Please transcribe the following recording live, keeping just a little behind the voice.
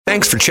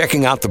Thanks for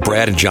checking out the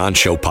Brad and John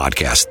Show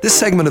podcast. This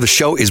segment of the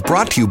show is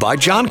brought to you by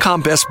John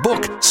Combest's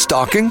book,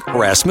 Stalking,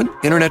 Harassment,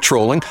 Internet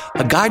Trolling,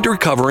 A Guide to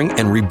Recovering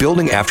and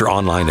Rebuilding After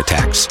Online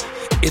Attacks.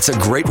 It's a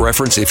great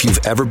reference if you've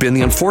ever been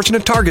the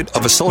unfortunate target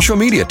of a social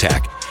media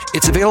attack.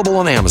 It's available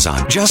on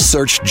Amazon. Just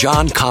search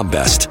John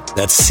Combest.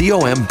 That's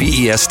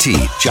C-O-M-B-E-S-T,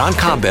 John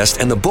Combest,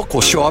 and the book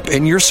will show up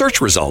in your search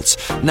results.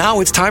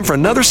 Now it's time for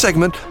another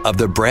segment of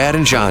the Brad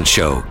and John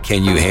Show.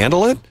 Can you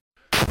handle it?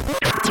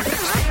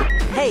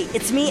 Hey,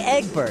 it's me,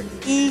 Egbert.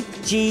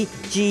 E-G-G-B-U-R-T.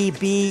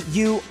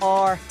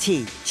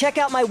 Check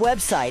out my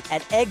website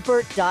at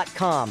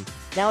egbert.com.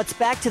 Now it's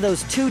back to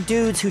those two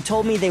dudes who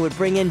told me they would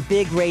bring in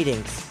big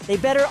ratings. They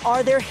better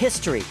are their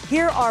history.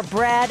 Here are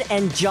Brad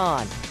and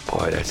John.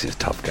 Boy, that's his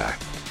tough guy.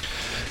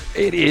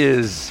 It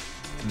is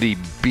the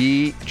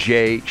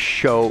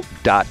bjshow.co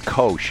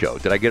show.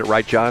 Did I get it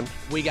right, John?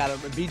 We got it.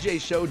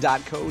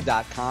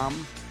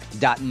 bjshow.co.com,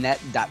 .net,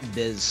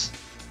 .biz.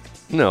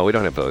 No, we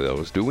don't have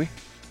those, do we?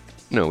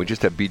 No, we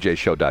just have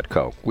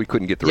bjshow.co. We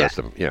couldn't get the rest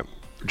of them. Yeah,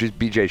 just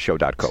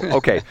bjshow.co.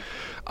 Okay.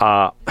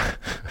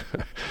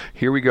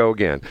 Here we go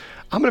again.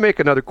 I'm going to make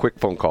another quick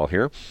phone call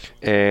here,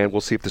 and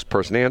we'll see if this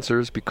person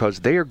answers,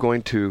 because they are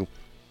going to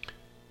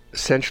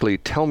essentially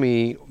tell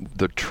me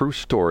the true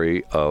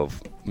story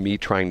of me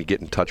trying to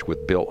get in touch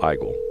with Bill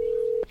Eigel.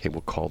 Okay,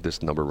 we'll call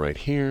this number right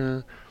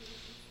here.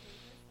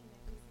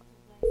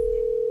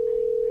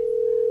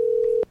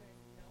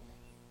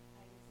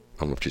 I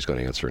don't know if she's going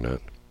to answer or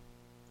not.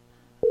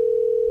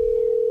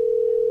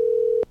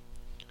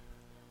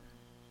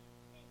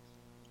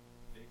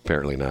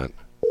 Apparently not.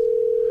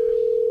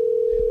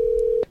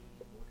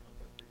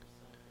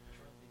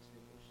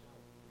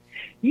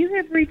 You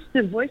have reached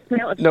the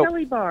voicemail of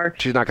Shelly Barr.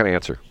 She's not going to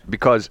answer,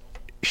 because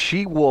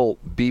she will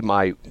be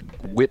my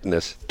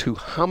witness to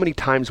how many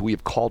times we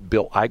have called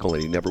Bill Eigel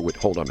and he never would.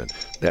 Hold on a minute.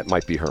 That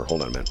might be her.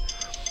 Hold on a minute.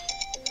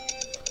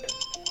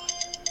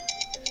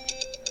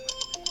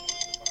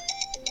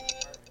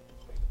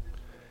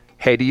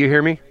 Hey, do you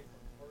hear me?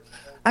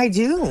 I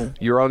do.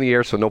 You're on the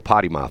air, so no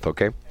potty mouth,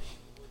 okay?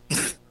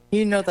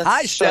 You know that's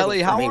Hi,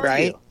 Shelly. How are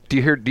right? you? Do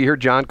you hear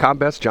John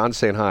Combest? John's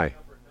saying hi.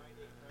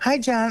 Hi,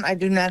 John. I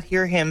do not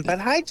hear him, but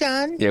hi,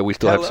 John. Yeah, we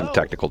still have some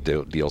technical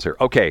deals here.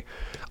 Okay,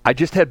 I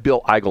just had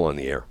Bill Eigel on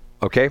the air,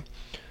 okay?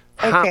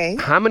 Okay.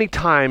 How many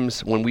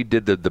times when we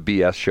did the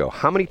BS show,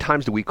 how many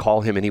times did we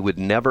call him and he would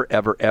never,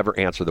 ever, ever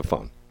answer the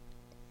phone?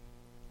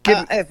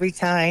 Every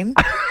time.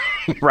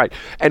 Right.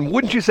 And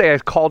wouldn't you say I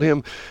called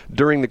him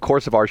during the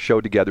course of our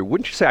show together?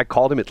 Wouldn't you say I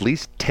called him at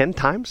least 10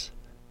 times?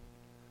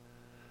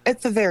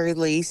 At the very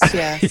least,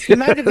 yes. He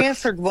might have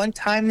answered one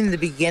time in the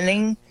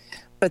beginning,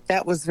 but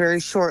that was very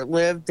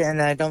short-lived,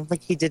 and I don't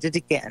think he did it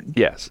again.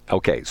 Yes.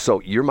 Okay.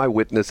 So you're my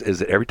witness is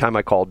that every time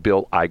I called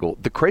Bill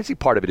Eigel, the crazy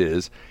part of it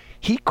is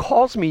he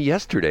calls me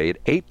yesterday at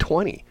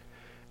 8:20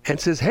 and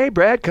says, "Hey,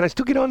 Brad, can I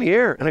still get on the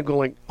air?" And I go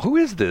like, "Who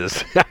is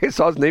this?" I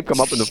saw his name come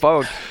up in the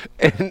phone,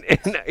 and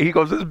he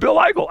goes, "This is Bill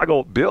Eigel." I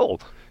go, "Bill,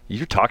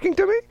 you're talking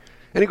to me?"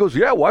 And he goes,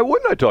 "Yeah, why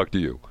wouldn't I talk to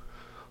you?"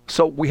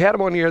 So we had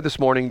him on the air this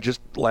morning,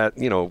 just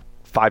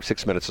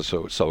 5-6 minutes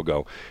or so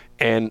ago,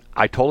 and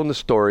I told him the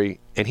story,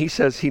 and he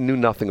says he knew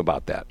nothing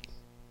about that.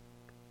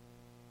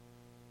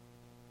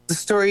 The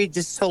story you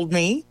just told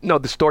me? No,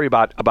 the story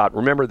about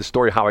remember the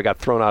story how I got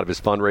thrown out of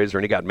his fundraiser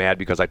and he got mad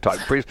because I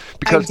talked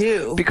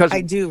because I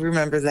do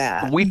remember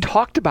that. We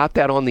talked about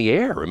that on the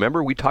air.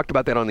 Remember, we talked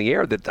about that on the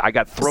air that I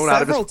got thrown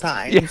out of his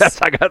times. Yes,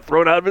 I got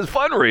thrown out of his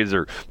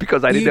fundraiser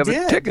because I didn't have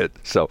a ticket.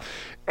 So,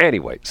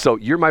 anyway, so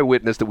you're my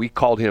witness that we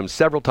called him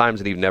several times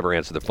and he never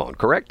answered the phone,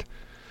 correct?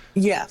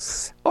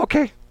 Yes.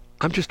 Okay.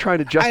 I'm just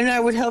trying to And I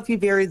would help you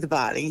bury the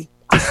body,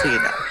 just so you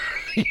know.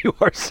 You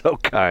are so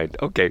kind.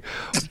 Okay.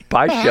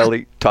 Bye,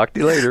 Shelly. Talk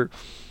to you later.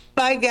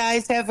 Bye,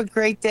 guys. Have a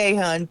great day,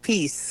 hon.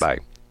 Peace. Bye.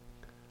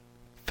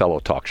 Fellow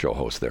talk show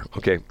host there.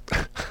 Okay.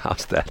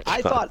 How's that,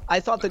 John? I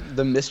thought that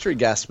the mystery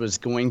guest was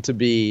going to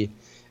be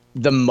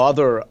the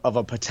mother of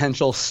a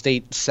potential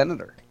state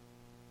senator.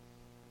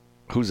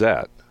 Who's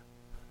that?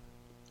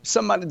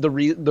 Somebody,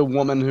 the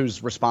woman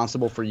who's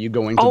responsible for you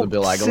going to the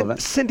Bill Eigel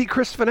event. Cindy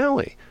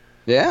Cristofanelli.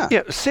 Yeah.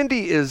 Yeah.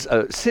 Cindy is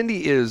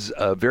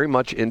very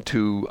much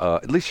into.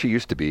 At least she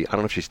used to be. I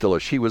don't know if she still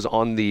is. She was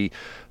on the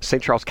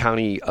St. Charles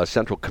County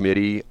Central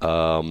Committee,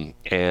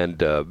 and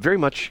very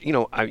much.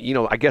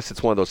 I guess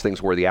it's one of those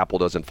things where the apple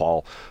doesn't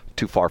fall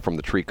too far from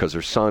the tree because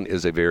her son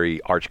is a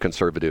very arch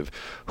conservative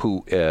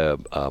who,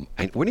 and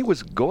when he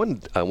was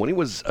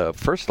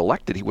first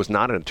elected, he was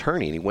not an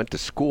attorney and he went to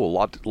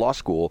school, law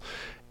school,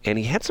 and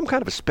he had some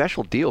kind of a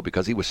special deal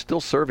because he was still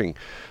serving.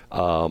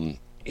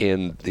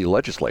 In the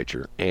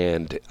legislature,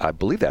 and I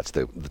believe that's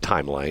the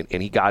timeline,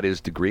 and he got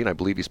his degree, and I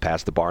believe he's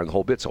passed the bar and the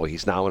whole bit, so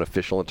he's now an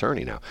official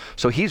attorney now.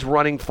 So he's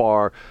running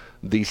for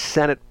the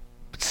Senate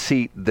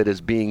seat that is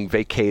being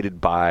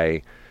vacated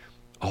by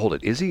Hold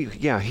it. Is he?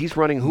 Yeah, he's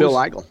running. Bill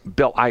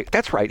Eigel.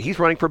 That's right. He's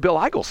running for Bill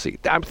Eigel's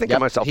seat. I'm thinking to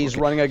myself. He's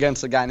running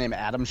against a guy named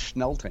Adam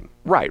Schnelting.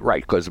 Right.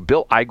 Because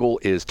Bill Eigel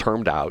is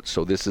termed out,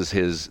 so this is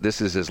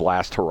his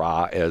last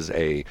hurrah as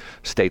a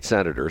state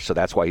senator. So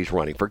that's why he's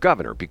running for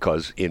governor.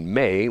 Because in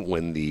May,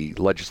 when the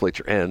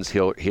legislature ends,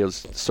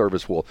 his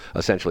service will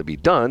essentially be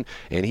done,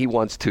 and he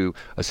wants to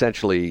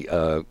essentially,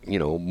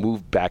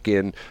 move back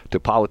into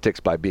politics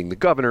by being the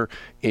governor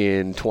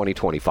in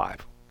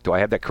 2025. Do I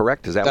have that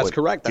correct? That's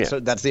correct.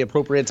 That's the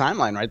appropriate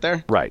timeline right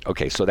there. Right.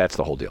 Okay. So that's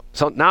the whole deal.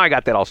 So now I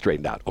got that all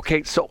straightened out.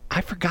 Okay. So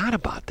I forgot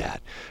about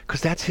that because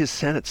that's his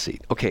Senate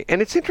seat. Okay.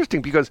 And it's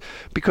interesting because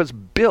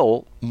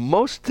Bill,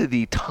 most of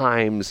the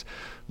times,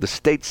 the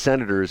state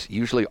senators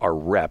usually are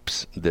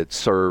reps that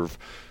serve.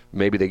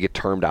 Maybe they get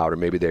termed out, or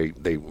maybe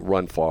they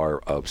run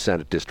for a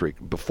Senate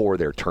district before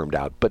they're termed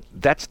out. But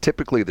that's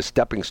typically the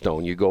stepping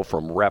stone. You go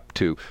from rep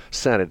to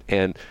Senate,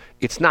 and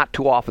it's not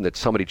too often that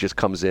somebody just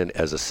comes in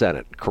as a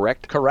Senate,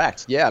 correct?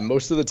 Correct. Yeah,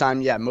 most of the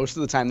time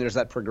there's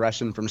that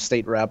progression from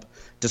state rep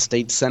to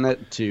state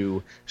Senate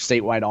to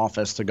statewide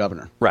office to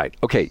governor. Right.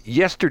 Okay.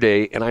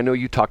 Yesterday, and I know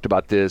you talked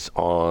about this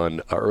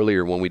on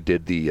earlier when we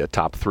did the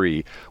top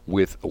three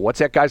with, what's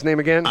that guy's name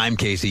again? I'm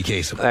Casey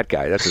Kasem. That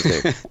guy, that's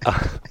his name.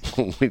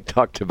 We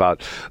talked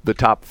about the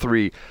top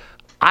three.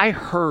 I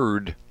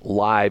heard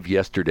live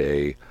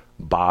yesterday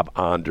Bob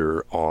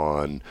Onder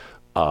on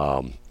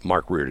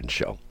Mark Reardon's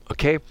show.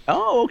 Okay.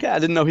 Oh, okay. I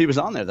didn't know he was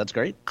on there. That's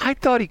great. I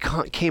thought he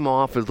came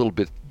off as a little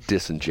bit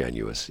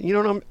disingenuous. You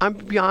know what? I'm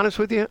to be honest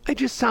with you. It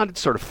just sounded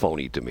sort of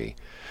phony to me,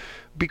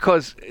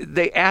 because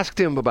they asked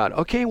him about,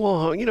 okay,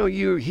 well,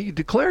 he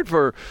declared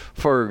for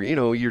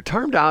you're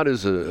termed out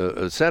as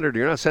a senator.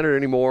 You're not a senator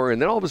anymore,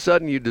 and then all of a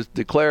sudden you just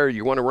declare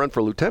you want to run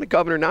for lieutenant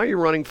governor. Now you're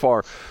running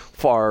for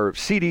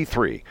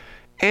CD3,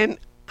 and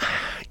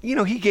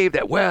he gave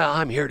that. Well,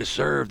 I'm here to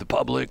serve the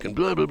public and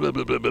blah blah blah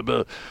blah blah blah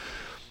blah.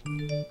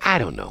 I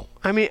don't know.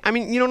 I mean,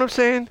 you know what I'm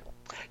saying?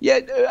 Yeah.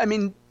 I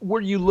mean, were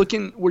you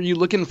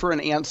looking for an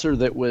answer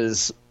that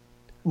was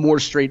more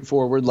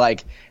straightforward?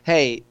 Like,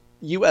 hey,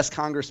 U.S.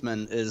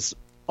 congressman is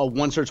a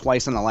once or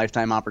twice in a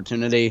lifetime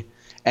opportunity,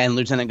 and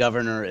lieutenant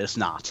governor is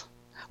not.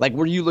 Like,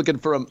 were you looking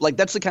for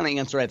that's the kind of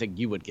answer I think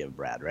you would give,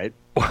 Brad, right?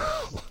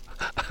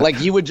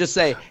 Like, you would just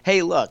say,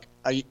 hey, look,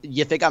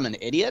 you think I'm an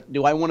idiot?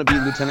 Do I want to be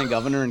lieutenant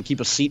governor and keep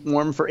a seat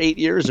warm for 8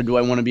 years, or do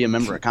I want to be a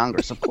member of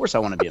Congress? Of course I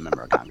want to be a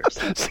member of Congress.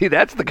 See,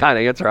 that's the kind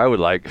of answer I would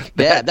like.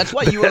 That's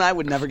why you and I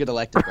would never get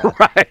elected, Brad.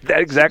 Right.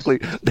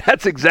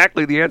 That's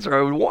exactly the answer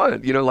I would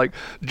want.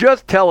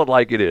 Just tell it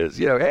like it is.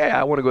 Hey,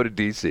 I want to go to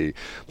D.C.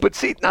 But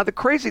see, now the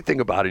crazy thing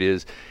about it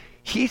is,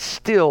 he's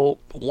still,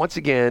 once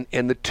again,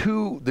 and the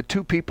two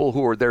people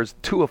who are, there's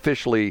two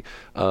officially,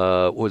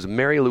 was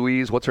Mary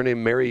Louise, what's her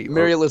name? Mary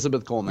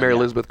Elizabeth Coleman.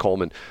 Elizabeth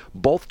Coleman.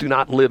 Both do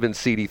not live in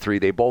CD3.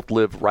 They both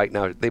live right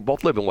now. They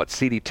both live in what,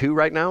 CD2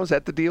 right now? Is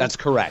that the deal? That's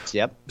correct.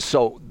 Yep.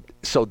 So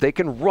they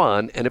can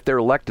run, and if they're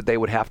elected, they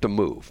would have to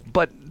move.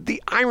 But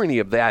the irony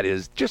of that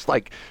is just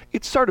like,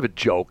 it's sort of a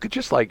joke. It's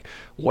just like,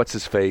 what's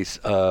his face?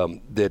 I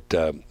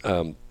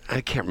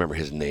can't remember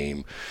his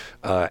name.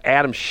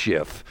 Adam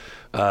Schiff.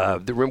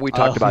 Remember we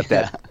talked about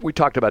that. We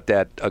talked about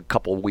that a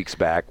couple of weeks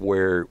back,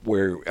 where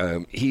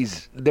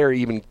they're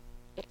even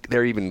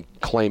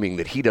claiming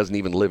that he doesn't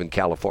even live in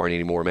California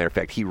anymore. Matter of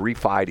fact, he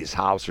refied his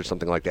house or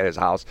something like that, his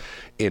house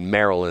in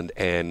Maryland,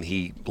 and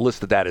he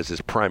listed that as his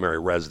primary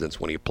residence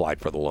when he applied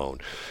for the loan.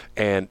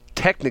 And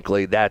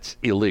technically, that's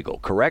illegal,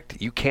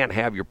 correct? You can't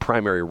have your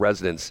primary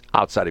residence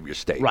outside of your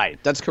state. Right.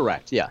 That's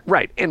correct. Yeah.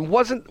 Right. And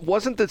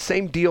wasn't the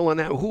same deal on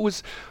that?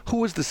 Who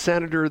was the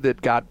senator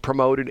that got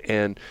promoted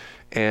and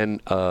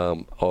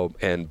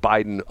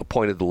Biden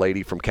appointed the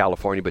lady from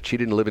California, but she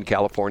didn't live in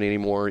California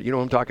anymore? You know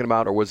what I'm talking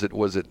about? Or was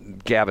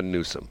it Gavin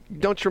Newsom?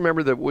 Don't you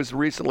remember that was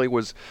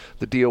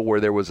the deal where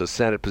there was a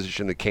Senate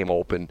position that came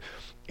open,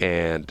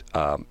 and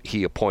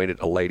he appointed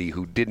a lady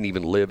who didn't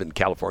even live in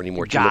California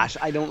anymore.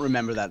 I don't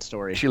remember that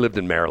story. She lived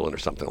in Maryland or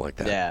something like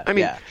that. Yeah. I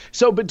mean, yeah.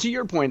 So, but to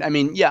your point, I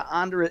mean, yeah,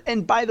 Onder.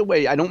 And by the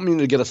way, I don't mean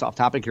to get us off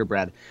topic here,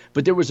 Brad,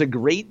 but there was a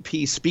great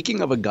piece.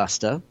 Speaking of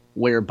Augusta,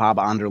 where Bob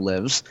Onder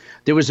lives,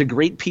 there was a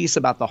great piece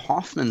about the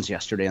Hoffmans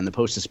yesterday in the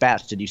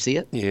Post-Dispatch. Did you see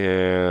it?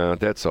 Yeah,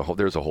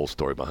 there's a whole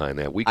story behind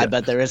that. I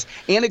bet there is.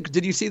 And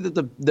did you see that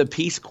the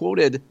piece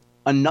quoted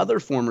another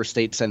former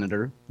state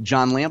senator,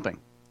 John Lamping?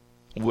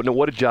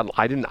 What did John?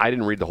 I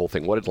didn't read the whole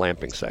thing. What did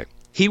Lamping say?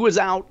 He was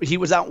out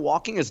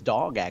walking his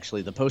dog.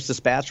 Actually, the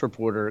Post-Dispatch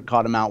reporter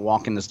caught him out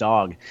walking his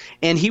dog,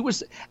 and he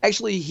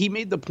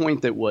made the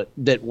point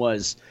that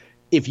was.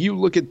 If you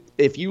look at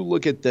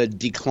the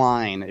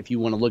decline, if you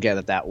want to look at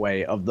it that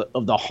way, of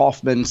the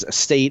Hoffman's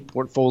estate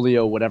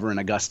portfolio, whatever, in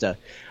Augusta,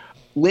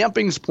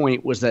 Lamping's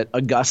point was that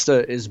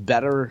Augusta is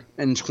better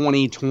in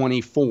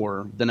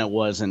 2024 than it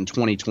was in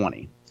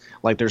 2020.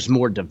 Like, there's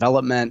more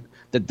development,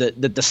 that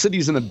the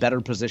city's in a better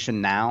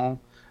position now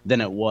than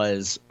it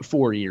was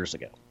 4 years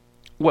ago.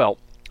 Well,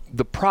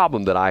 the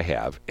problem that I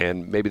have,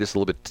 and maybe this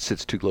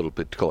sits too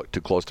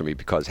close to me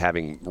because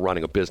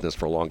running a business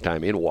for a long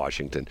time in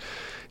Washington,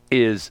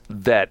 is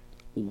that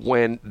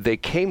when they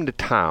came to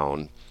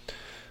town,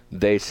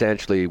 they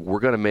essentially we're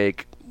going to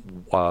make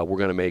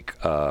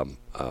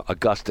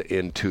Augusta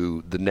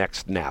into the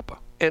next Napa.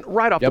 And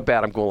right off the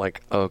bat, I'm going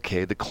like,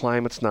 okay, the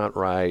climate's not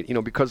right,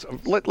 because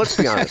let's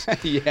be honest.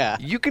 Yeah.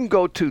 You can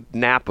go to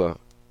Napa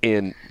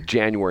in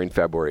January and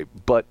February,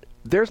 but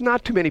there's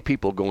not too many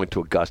people going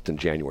to Augusta in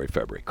January,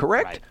 February,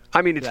 correct? Right.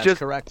 I mean, it's That's just,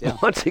 correct, yeah.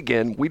 Once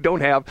again, we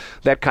don't have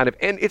that kind of,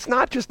 and it's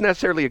not just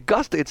necessarily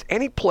Augusta, it's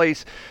any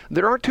place.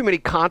 There aren't too many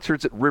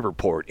concerts at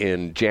Riverport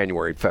in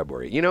January,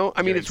 February,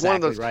 I mean, it's exactly one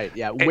of those. Right,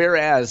 yeah.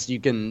 Whereas you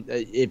can,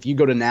 if you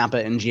go to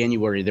Napa in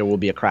January, there will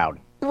be a crowd.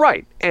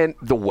 Right, and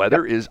the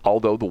weather is,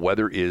 although the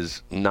weather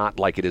is not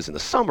like it is in the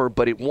summer,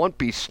 but it won't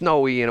be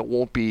snowy and it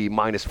won't be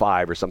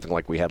 -5 or something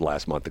like we had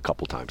last month a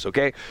couple times,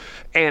 okay?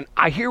 And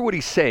I hear what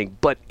he's saying,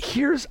 but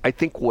here's, I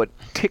think, what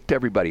ticked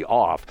everybody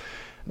off.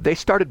 They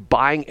started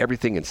buying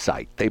everything in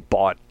sight. They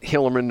bought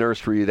Hillerman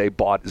Nursery, they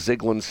bought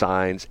Zigland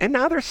signs, and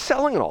now they're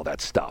selling all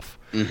that stuff.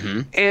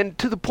 Mm-hmm. And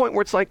to the point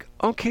where it's like,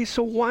 okay,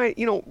 so why,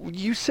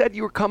 you said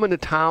you were coming to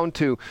town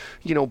to,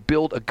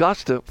 build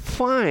Augusta.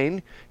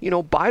 Fine,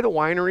 buy the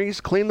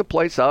wineries, clean the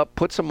place up,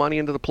 put some money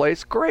into the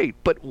place. Great.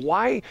 But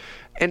why?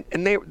 And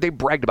they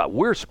bragged about,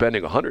 we're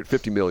spending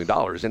 $150 million.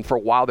 And for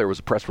a while there was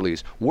a press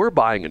release, we're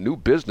buying a new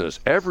business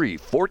every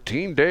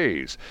 14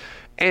 days.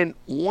 And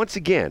once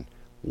again,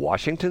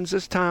 Washington's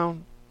this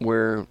town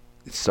where,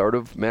 sort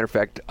of, matter of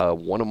fact,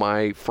 one of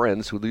my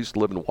friends who used to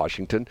live in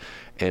Washington,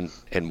 and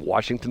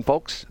Washington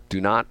folks,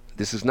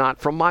 this is not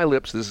from my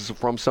lips, this is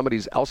from somebody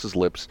else's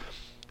lips,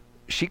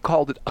 she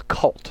called it a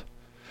cult.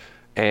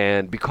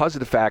 And because of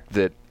the fact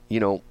that,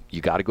 you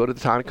got to go to the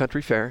Town and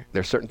Country Fair.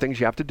 There's certain things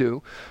you have to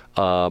do.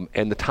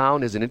 And the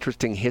town has an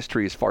interesting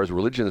history as far as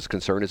religion is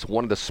concerned. It's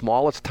one of the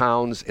smallest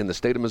towns in the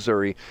state of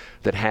Missouri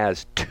that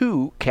has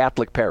 2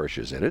 Catholic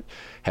parishes in it.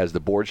 Has the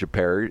Borgia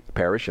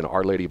Parish and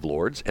Our Lady of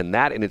Lourdes. And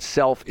that in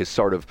itself is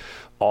sort of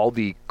all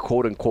the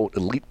quote-unquote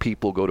elite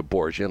people go to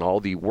Borgia and all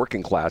the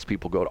working class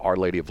people go to Our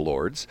Lady of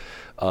Lourdes.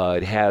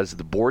 It has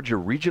the Borgia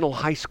Regional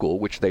High School,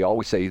 which they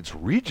always say it's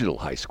regional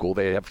high school.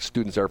 They have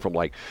students there from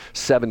like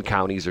 7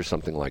 counties or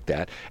something like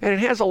that. And it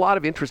has a lot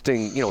of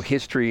interesting,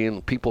 history,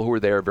 and people who are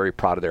there are very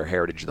proud of their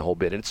heritage, the whole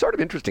bit. And it's sort of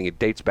interesting. It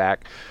dates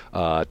back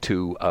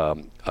to,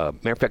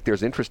 matter of fact,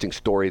 there's an interesting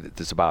story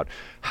that's about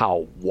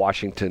how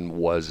Washington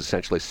was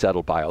essentially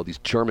settled by all these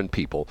German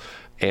people.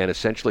 And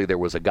essentially there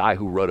was a guy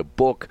who wrote a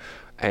book,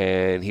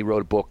 and he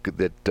wrote a book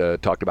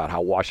that talked about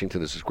how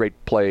Washington is this great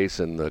place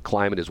and the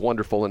climate is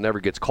wonderful and never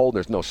gets cold and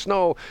there's no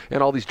snow.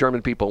 And all these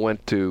German people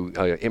went to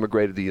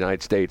immigrated to the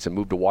United States and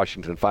moved to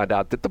Washington and found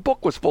out that the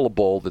book was full of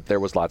bull, that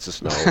there was lots of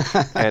snow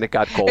and it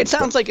got cold. It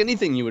sounds like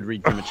anything you would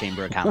read from a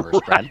Chamber of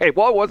Commerce, Brad. Right.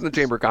 Well, it wasn't the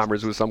Chamber of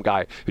Commerce. It was some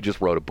guy who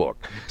just wrote a book.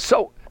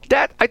 So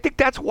I think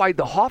that's why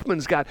the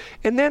Hoffmans got.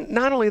 And then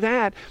not only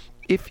that,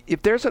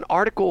 If there's an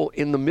article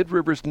in the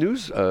Mid-Rivers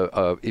News,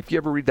 if you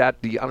ever read that,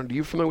 are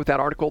you familiar with that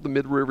article, the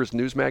Mid-Rivers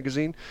News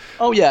magazine?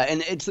 Oh, yeah,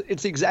 and it's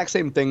the exact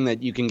same thing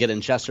that you can get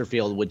in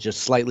Chesterfield with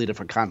just slightly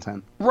different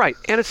content. Right,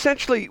 and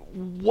essentially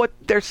what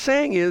they're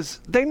saying is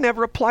they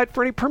never applied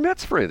for any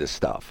permits for any of this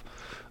stuff.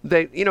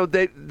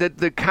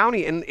 The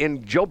county,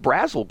 and Joe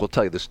Brazel will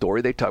tell you the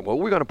story. They talk, well,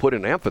 we're going to put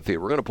in an amphitheater,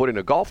 we're going to put in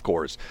a golf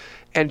course.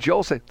 And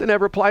Joe said they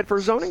never applied for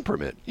a zoning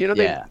permit.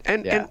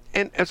 And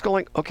it's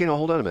going, okay, no,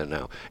 hold on a minute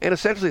now. And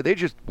essentially they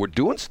just were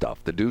doing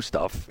stuff to do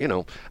stuff,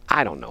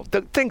 I don't know.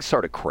 The thing's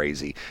sort of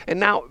crazy. And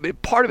now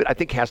part of it I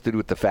think has to do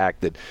with the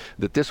fact that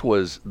this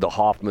was the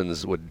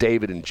Hoffmans, with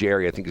David and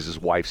Jerry, I think is his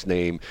wife's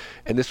name,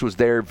 and this was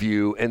their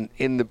view. And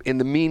in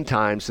the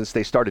meantime, since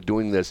they started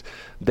doing this,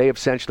 they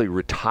essentially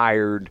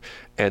retired,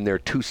 and their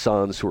 2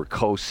 sons who are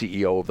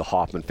co-CEO of the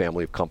Hoffman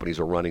family of companies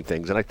are running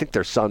things. And I think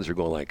their sons are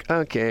going like,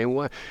 okay,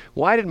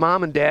 why did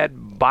Mom and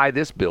Dad buy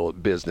this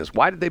business?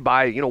 Why did they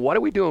buy, what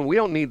are we doing? We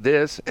don't need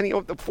this. And,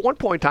 at one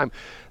point in time,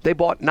 they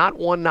bought not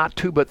 1, not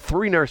 2, but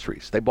 3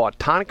 nurseries. They bought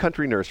Town and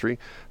Country Nursery,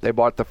 they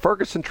bought the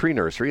Ferguson Tree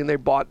Nursery, and they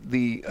bought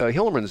the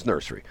Hillerman's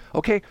Nursery.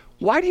 Okay,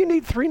 why do you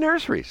need 3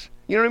 nurseries?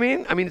 You know what I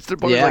mean? I mean, it's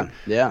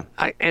yeah.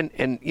 I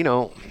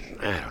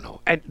don't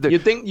know. And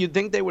you'd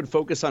think they would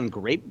focus on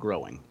grape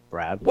growing,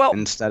 Brad,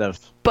 instead of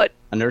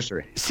a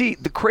nursery. See,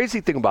 the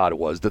crazy thing about it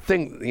was, the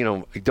thing,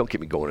 don't get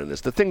me going in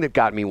this. The thing that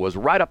got me was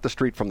right up the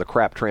street from the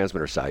crap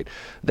transmitter site,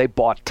 they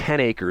bought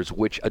 10 acres,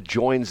 which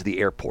adjoins the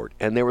airport.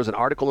 And there was an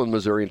article in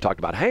Missouri and talked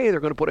about, hey,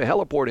 they're going to put a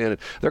heliport in it.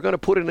 They're going to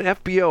put in an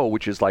FBO,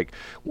 which is like,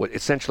 what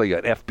essentially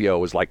an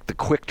FBO is like the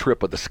quick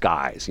trip of the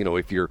skies.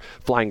 If you're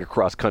flying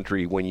across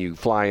country, when you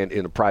fly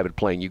in a private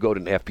plane, you go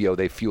to an FBO,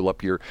 they fuel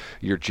up your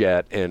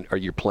jet or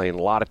your plane.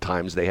 A lot of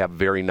times they have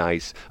very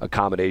nice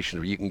accommodations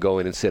where you can go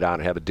in and sit down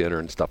and have a dinner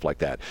and stuff like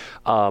that.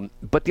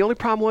 But the only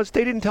problem was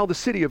they didn't tell the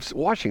city of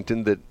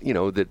Washington that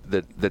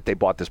that they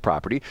bought this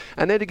property,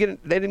 and they didn't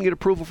get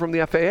approval from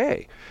the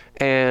FAA,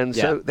 and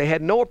so they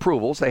had no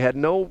approvals. They had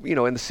no,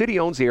 and the city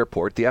owns the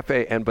airport, the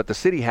FAA, but the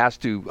city has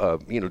to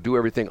do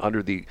everything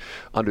under the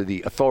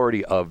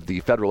authority of the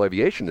Federal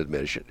Aviation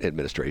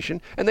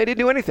Administration, and they didn't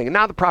do anything. And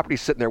now the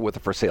property's sitting there with a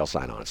for sale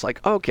sign on it. It's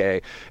like,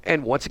 okay,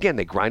 and once again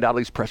they grind out all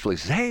these press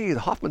releases. Hey, the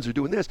Hoffmans are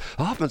doing this,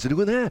 the Hoffmans are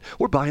doing that.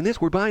 We're buying this,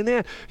 we're buying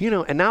that,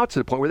 and now it's to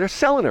the point where they're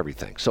selling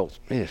everything. So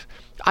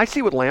I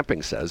see what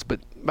Lamping says, but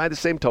by the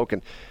same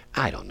token,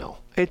 I don't know.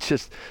 It's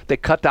just they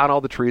cut down all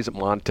the trees at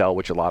Montel,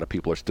 which a lot of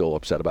people are still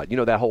upset about. You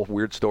know that whole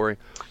weird story?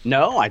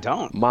 No, I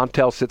don't.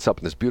 Montel sits up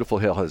in this beautiful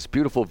hill, has this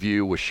beautiful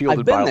view, was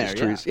shielded by all these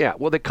trees. Yeah,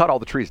 well, they cut all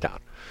the trees down.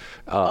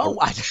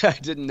 I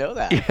didn't know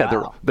that. Yeah,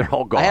 wow. they're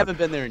all gone. I haven't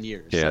been there in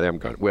years. Yeah, they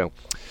haven't gone. Well,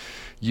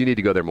 you need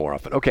to go there more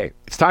often. Okay,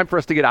 it's time for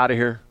us to get out of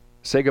here.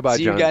 Say goodbye,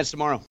 See John. you guys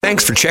tomorrow.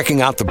 Thanks for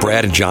checking out the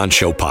Brad and John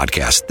Show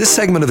podcast. This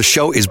segment of the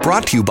show is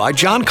brought to you by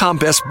John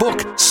Combest's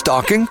book,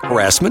 Stalking,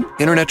 Harassment,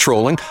 Internet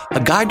Trolling, A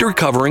Guide to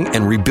Recovering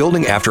and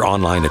Rebuilding After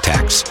Online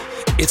Attacks.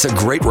 It's a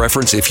great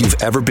reference if you've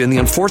ever been the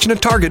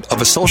unfortunate target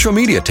of a social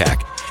media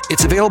attack.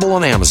 It's available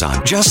on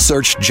Amazon. Just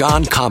search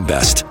John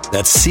Combest.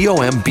 That's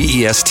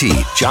Combest,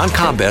 John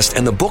Combest,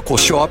 and the book will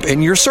show up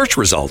in your search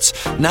results.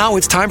 Now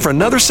it's time for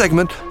another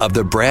segment of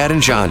the Brad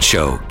and John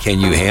Show.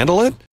 Can you handle it?